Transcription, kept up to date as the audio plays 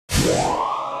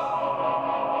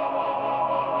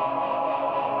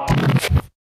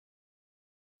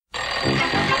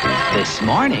This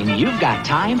morning, you've got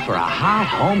time for a hot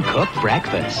home-cooked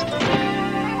breakfast.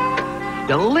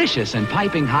 Delicious and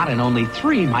piping hot in only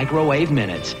 3 microwave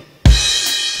minutes.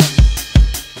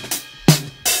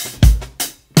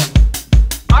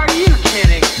 Are you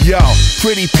kidding? Yo,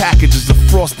 pretty packages of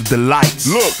Frosted Delights.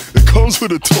 Look, it comes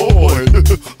with a toy.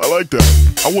 I like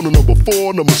that. I want a number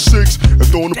 4, number 6, and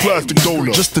throw in a plastic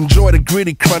donut. Just enjoy the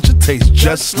gritty crunch, it tastes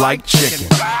just like chicken.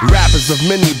 Wrappers of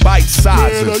mini bite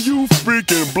sizes. Man, are you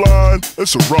freaking blind?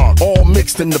 It's a rock. All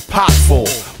mixed in the pot full.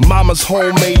 Mama's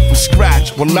homemade from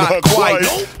scratch. Well, not quite.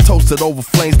 Toasted over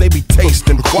flames, they be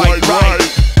tasting quite right.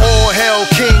 All hail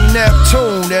King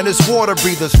Neptune and his water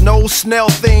breathers. No snail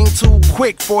thing too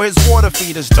quick for his water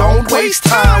feeders. Don't waste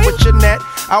time with your net.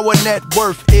 Our net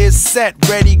worth is set,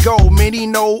 ready, go. Many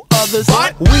know others.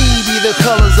 What? We be the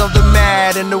colors of the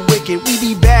mad and the wicked. We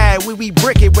be bad, we be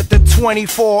brick it with the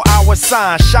 24-hour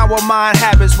sign. Shower mind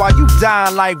habits while you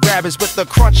dine like rabbits with the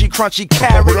crunchy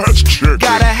carrots. That's chicken.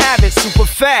 Gotta have it super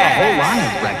fast. A whole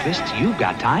line of breakfast you've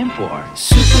got time for.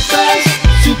 Super fast,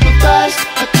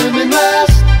 I come in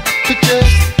last. But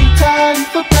just